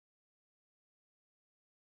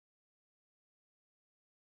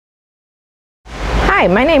Hi,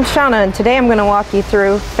 my name's Shauna, and today I'm going to walk you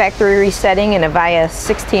through factory resetting in Avaya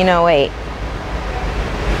 1608.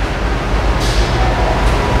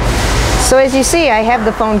 So as you see, I have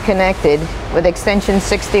the phone connected with extension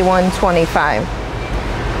 6125.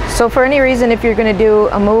 So for any reason, if you're going to do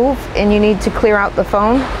a move and you need to clear out the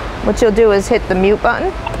phone, what you'll do is hit the mute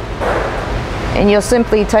button and you'll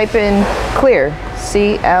simply type in clear,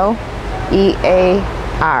 C-L-E-A-R,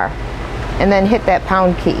 and then hit that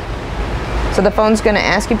pound key. So the phone's going to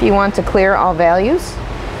ask if you want to clear all values.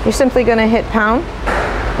 You're simply going to hit pound,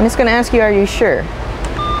 and it's going to ask you, are you sure?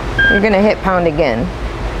 You're going to hit pound again.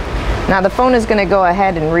 Now the phone is going to go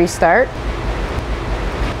ahead and restart.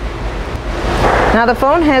 Now the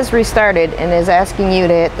phone has restarted and is asking you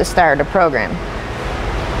to hit the star to program.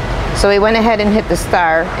 So we went ahead and hit the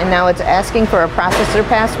star, and now it's asking for a processor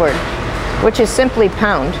password, which is simply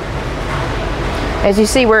pound. As you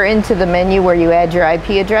see, we're into the menu where you add your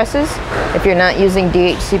IP addresses if you're not using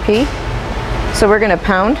DHCP. So we're going to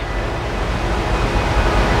pound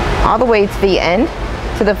all the way to the end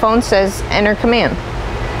till the phone says enter command.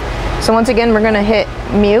 So once again, we're going to hit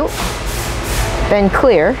mute, then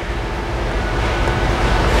clear.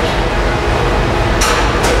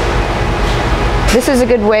 This is a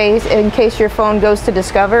good way in case your phone goes to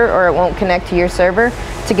Discover or it won't connect to your server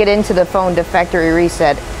to get into the phone to factory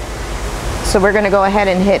reset. So we're going to go ahead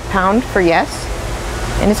and hit pound for yes,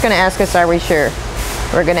 and it's going to ask us, are we sure?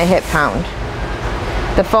 We're going to hit pound.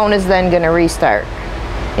 The phone is then going to restart,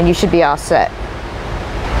 and you should be all set.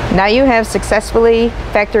 Now you have successfully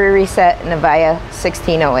factory reset in Avaya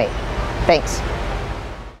 1608. Thanks.